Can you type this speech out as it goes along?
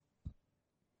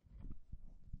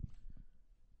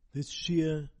This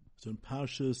Shir is on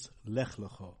Parashas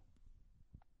Lecha.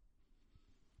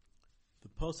 The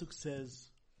Pasuk says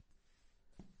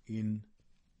in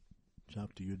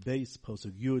chapter Yud Beis,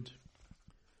 Pasuk Yud,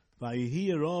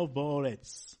 Vayihi Rav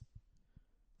Ba'aretz.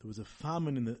 There was a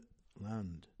famine in the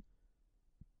land.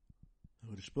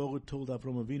 The Schwab told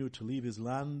Avram Avinu to leave his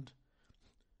land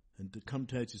and to come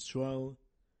to Eretz Yisrael.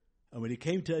 And when he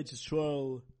came to Eretz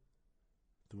Yisrael,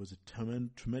 there was a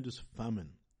tremendous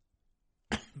famine.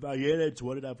 Vayered,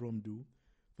 what did Avram do?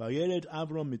 Vayered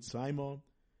Avram Mitzrayim.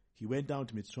 He went down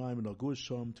to Mitzrayim and Agur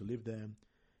Sham to live there.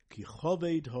 Ki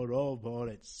choved harav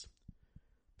ba'aretz.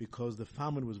 Because the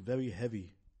famine was very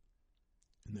heavy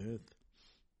in the earth,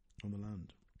 on the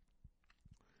land.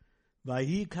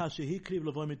 Vayi kashehikriv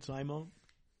lavoy Mitzrayim. When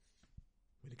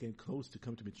he came close to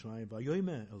come to Mitzrayim,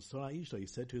 Vayomer el Sarai Isha, he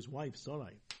said to his wife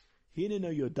Sarai,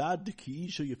 Hinena yodad ki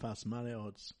isha yifas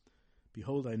mareots.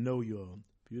 Behold, I know you're a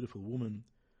beautiful woman.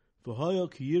 When they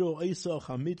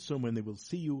will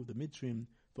see you, the Mitzrim,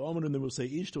 and they will say,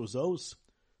 Ishto Zos,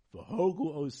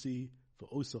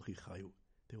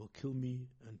 they will kill me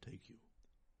and take you,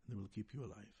 and they will keep you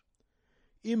alive.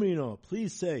 Imrino,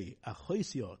 please say,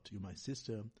 Achoisiot, you're my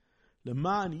sister,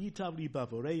 Leman yitavli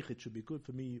bavorech, it should be good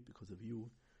for me because of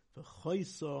you.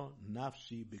 V'choiso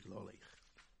nafshi biglolech.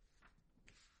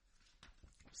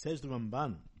 Says the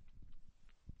Ramban,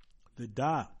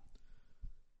 V'da,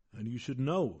 and you should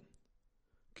know,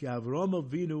 Ki Avram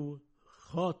Avinu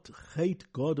chot chet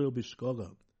godel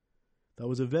b'shkoga. That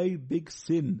was a very big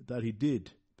sin that he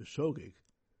did, b'shogeg.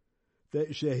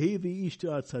 Shehevi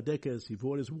ishta tzadekes, he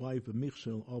brought his wife a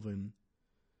michshel oven,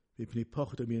 v'pni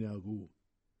pochta min agu,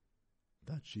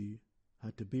 that she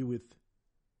had to be with.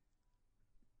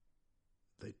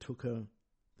 They took her,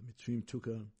 the Mitzrim took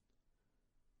her,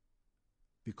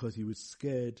 because he was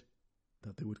scared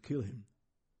that they would kill him.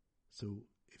 So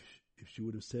if she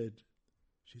would have said,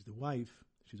 she's the wife,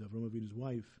 she's Avram Avinu's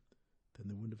wife, then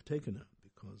they wouldn't have taken her,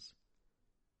 because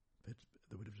they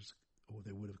would have just, or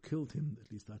they would have killed him.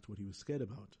 At least that's what he was scared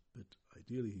about. But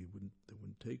ideally, they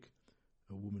wouldn't take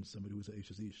a woman, somebody who was a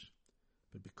Ish.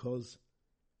 But because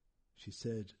she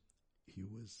said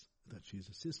that she's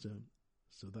a sister,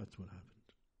 so that's what happened.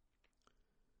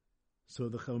 So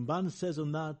the Ramban says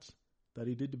on that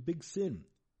he did a big sin,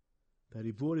 that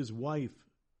he brought his wife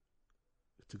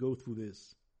to go through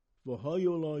this.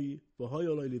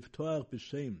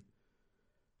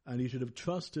 And he should have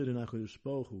trusted in HaKadosh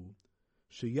Baruch Hu,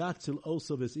 sheyatzil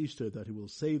also v'ishter, that he will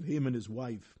save him and his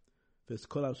wife,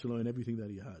 v'eskol shelo, and everything that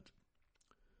he had.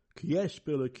 Ki yesh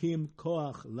be'elokim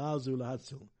koach la'azur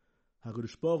la'atzil.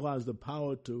 HaKadosh Baruch Hu has the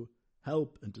power to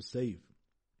help and to save.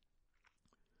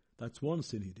 That's one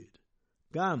sin he did.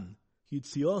 Gam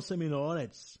hitziosem min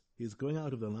haaretz, he is going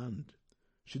out of the land.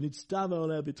 Shenitztava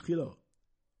oleh b'tchilo,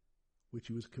 which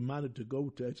he was commanded to go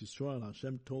to Eretz Yisrael.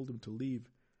 Hashem told him to leave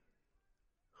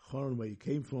Choron, where he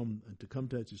came from, and to come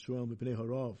to Eretz Yisrael mipnei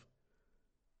harav,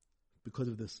 because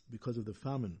of the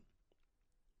famine.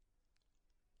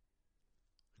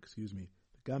 Excuse me.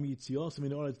 Gam yitzios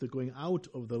min haaretz, they're going out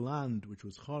of the land, which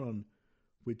was Choron,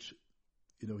 which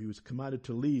he was commanded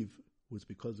to leave, was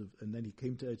because of, and then he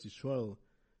came to Eretz Yisrael,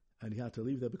 and he had to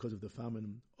leave there because of the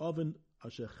famine. Oven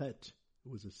asher chet,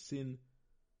 it was a sin,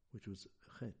 which was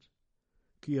a chet.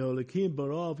 Ki ha'olikim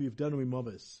barav yivdanu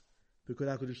imoves, because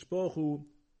HaKadosh Baruch Hu,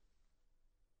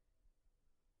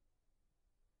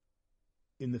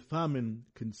 in the famine,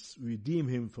 can redeem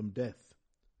him from death.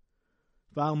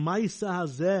 V'al ma'isa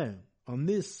hazeh, on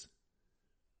this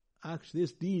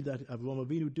deed that Avram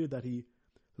Avinu did, that he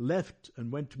left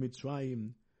and went to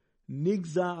Mitzrayim,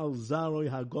 Nigza al Zaroi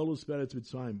HaGolus Beretz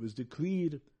Mitzrayim, was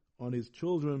decreed on his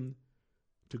children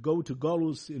to go to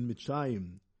Golus in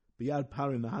Mitzrayim, B'yad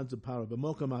Paro, in the hands of Paro,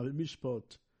 B'mokam al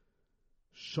Mishpot,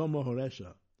 Shomo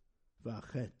Horesha,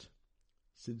 V'achet.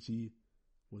 Since he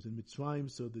was in Mitzrayim,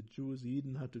 so the Jews, the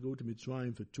Eden, had to go to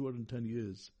Mitzrayim for 210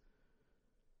 years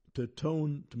to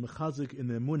atone, to mechazik in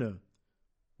their munah,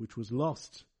 which was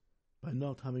lost by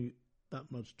not having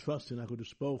that much trust in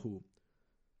HaKadosh Baruch Hu,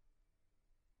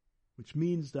 which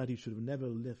means that he should have never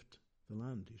left the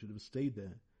land. He should have stayed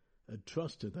there and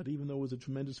trusted that, even though it was a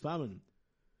tremendous famine,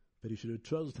 but he should have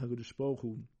trusted HaKadosh Baruch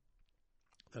Hu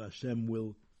that Hashem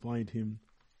will find him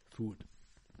food.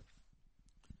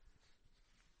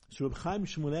 So Reb Chaim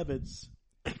Shmulevitz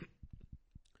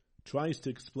tries to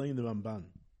explain the Ramban.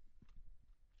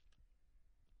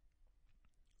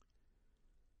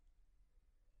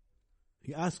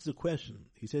 He asks a question.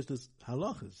 He says there's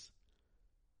halachas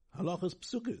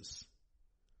psukas,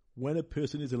 when a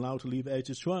person is allowed to leave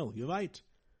Eretz Yisrael. You're right.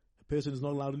 A person is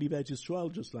not allowed to leave Eretz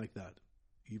Yisrael just like that.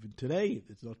 even today,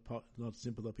 it's not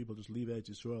simple that people just leave Eretz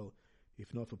Yisrael,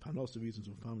 if not for panos reasons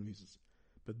or family reasons.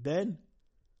 But then,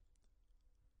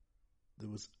 there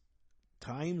was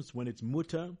times when it's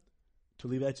mutter to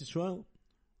leave Eretz Yisrael.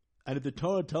 And if the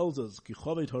Torah tells us, Ki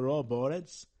chovei Torah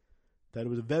ba'aretz, that it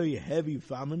was a very heavy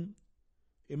famine,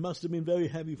 it must have been very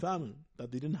heavy famine,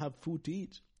 that they didn't have food to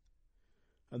eat.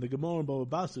 And the Gemara in Bava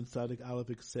Basra in Tzadik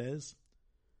Aleph says,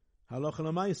 Halacha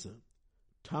l'maisa,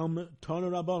 Tana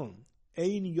Rabbanon,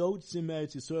 Ein yotzim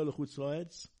Eretz Yisrael l'chutz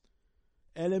la'etz,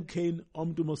 elem kein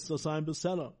omdu mosasayim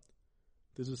b'sela.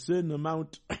 There's a certain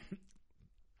amount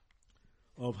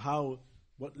of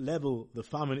what level the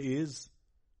famine is,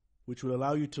 which will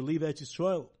allow you to leave Eretz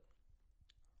Yisrael.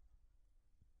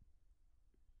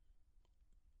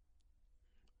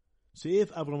 So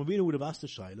if Avraham Avinu would have asked the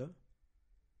Shaila,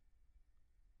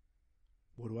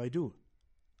 what do?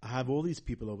 I have all these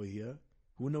people over here.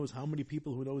 Who knows how many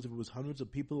people? Who knows if it was hundreds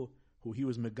of people who he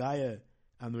was Megaya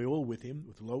and they were all with him,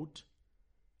 with Lot,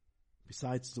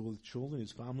 besides all the children,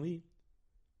 his family.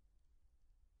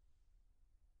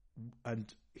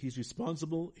 And he's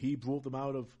responsible. He brought them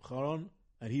out of Haran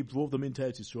and he brought them into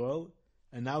Eretz Yisrael.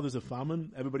 And now there's a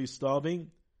famine. Everybody's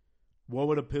starving. What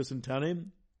would a person tell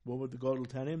him? What would the God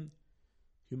tell him?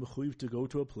 You're mechuyev to go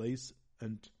to a place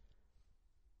and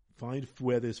find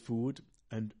where there's food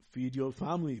and feed your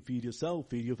family, feed yourself,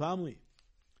 feed your family.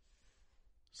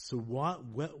 So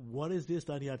what is this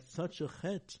that he had such a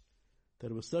chet,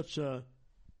 that it was such a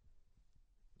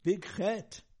big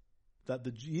chet, that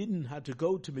the Yidden had to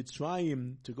go to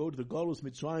Mitzrayim, to go to the Golus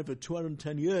Mitzrayim for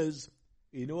 210 years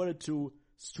in order to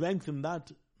strengthen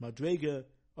that madrega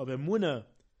of emunah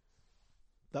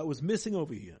that was missing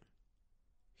over here.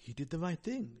 He did the right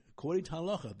thing. According to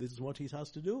halacha, this is what he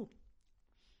has to do.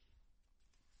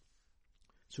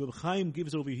 So Rabbi Chaim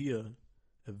gives over here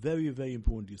a very, very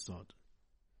important yisod.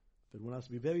 But one has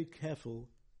to be very careful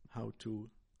how to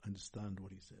understand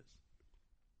what he says.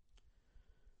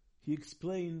 He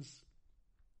explains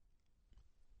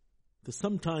that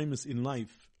sometimes in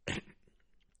life,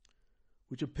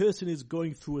 which a person is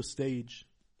going through a stage,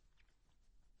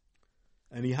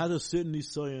 and he has a certain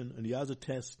nisayon, and he has a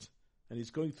test, and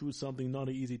he's going through something, not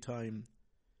an easy time,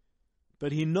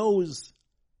 but he knows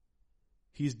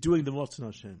he's doing the Ratzon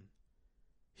Hashem.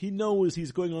 He knows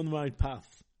he's going on the right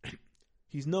path.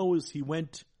 He knows he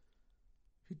went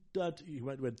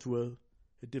through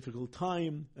a difficult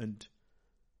time, and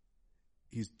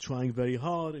he's trying very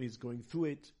hard, and he's going through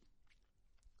it.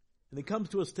 And he comes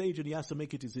to a stage and he has to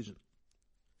make a decision.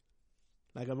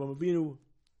 Like Avraham Avinu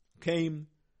came,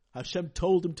 Hashem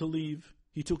told him to leave.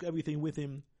 He took everything with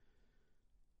him.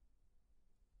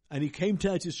 And he came to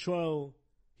Eretz Yisrael.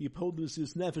 He pulled his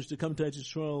nefesh to come to Eretz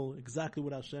Yisrael, exactly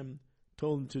what Hashem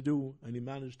told him to do, and he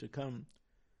managed to come.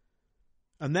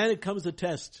 And then it comes the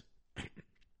test.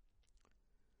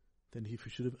 Then he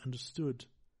should have understood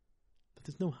that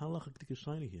there's no halachic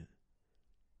tikashayna here.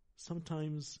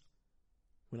 Sometimes,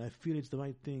 when I feel it's the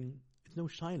right thing, it's no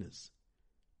shyness.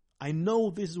 I know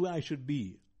this is where I should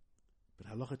be, but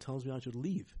halacha tells me I should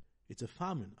leave. It's a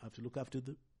famine. I have to look after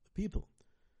the people.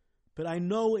 But I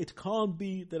know it can't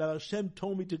be that Hashem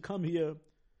told me to come here.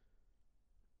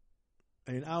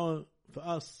 And for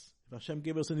us, if Hashem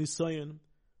gave us a nisayon,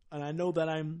 and I know that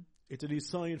it's a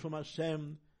nisayon from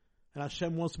Hashem, and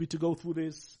Hashem wants me to go through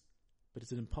this, but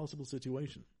it's an impossible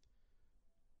situation.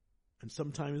 And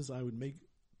sometimes I would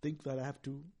think that I have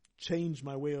to change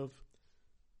my way of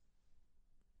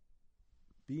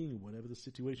being, whatever the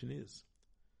situation is.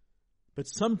 But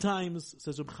sometimes,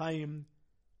 says Reb Chaim,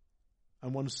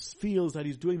 and one feels that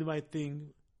he's doing the right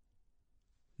thing,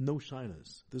 no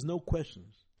shyness. There's no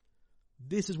questions.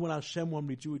 This is what Hashem wants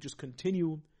me to do. Just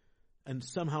continue, and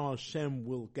somehow Hashem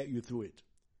will get you through it.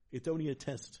 It's only a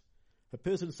test. A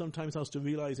person sometimes has to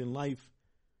realize in life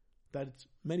that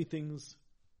many things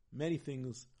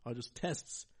are just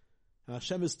tests. And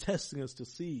Hashem is testing us to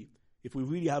see if we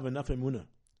really have enough emunah.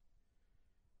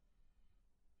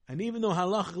 And even though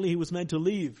halachically he was meant to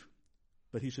leave,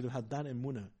 but he should have had that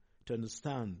emunah to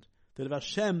understand that if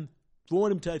Hashem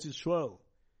brought him to Eretz Yisrael,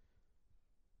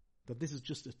 that this is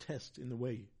just a test in the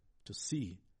way to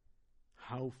see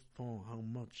how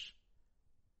much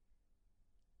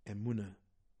emunah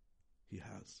he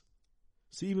has.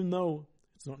 So even though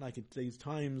it's not like in today's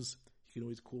times, you can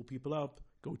always call people up,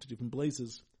 go to different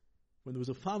places. When there was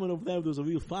a famine over there was a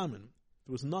real famine.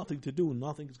 There was nothing to do,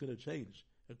 nothing is going to change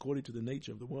according to the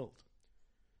nature of the world.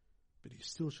 But he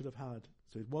still should have had.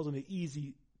 So it wasn't an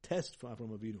easy test for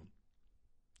Avraham Avinu.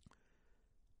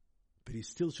 But he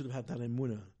still should have had that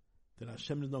emunah that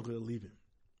Hashem is not going to leave him.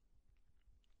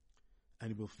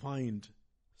 And he will find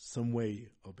some way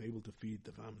of being able to feed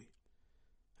the family.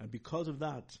 And because of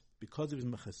that, because of his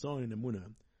mechason and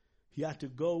emunah, he had to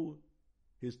go,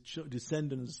 his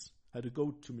descendants had to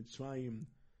go to Mitzrayim,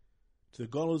 to the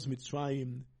Golos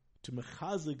Mitzrayim, to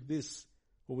mechazik this,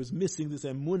 what was missing, this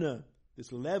emunah,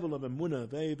 this level of emunah,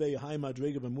 very, very high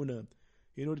madrig of emunah,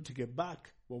 in order to get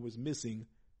back what was missing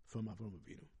from Avraham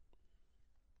Avinu.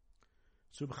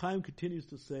 So Reb Chaim continues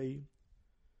to say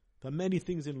that many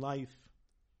things in life,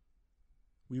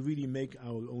 we really make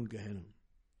our own Gehenna.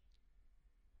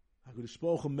 HaKadosh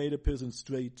Baruch Hu made a person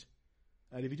straight,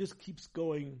 and if he just keeps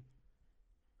going,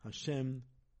 Hashem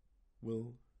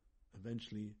will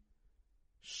eventually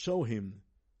show him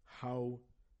how,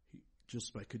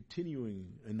 just by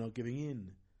continuing and not giving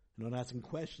in, and not asking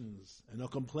questions, and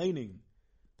not complaining,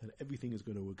 that everything is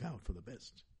going to work out for the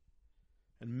best.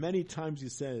 And many times he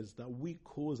says that we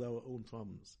cause our own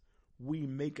problems. We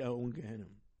make our own Gehenna.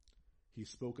 He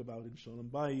spoke about in Shalom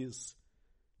Bayis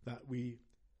that we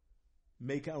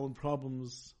make our own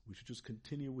problems. We should just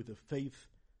continue with the faith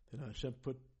that Hashem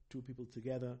put two people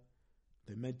together.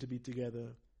 They're meant to be together,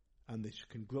 and they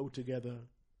can grow together.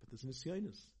 But there's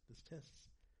nisyonos, there's tests.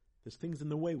 There's things in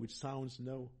the way which sounds,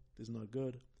 no, this is not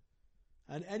good.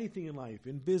 And anything in life,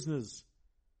 in business,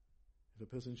 if a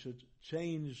person should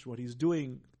change what he's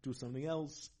doing, do something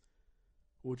else,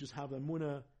 or just have a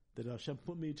emunah that Hashem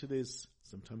put me to this,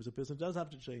 sometimes a person does have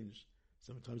to change.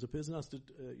 Sometimes a person has to,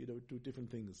 do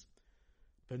different things.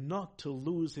 But not to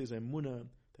lose his emunah,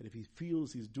 that if he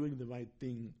feels he's doing the right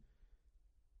thing,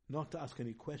 not to ask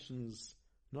any questions,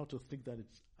 not to think that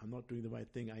I'm not doing the right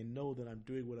thing. I know that I'm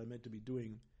doing what I'm meant to be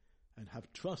doing, and have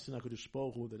trust in HaKadosh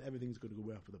Baruch Hu that everything's going to go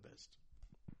well for the best.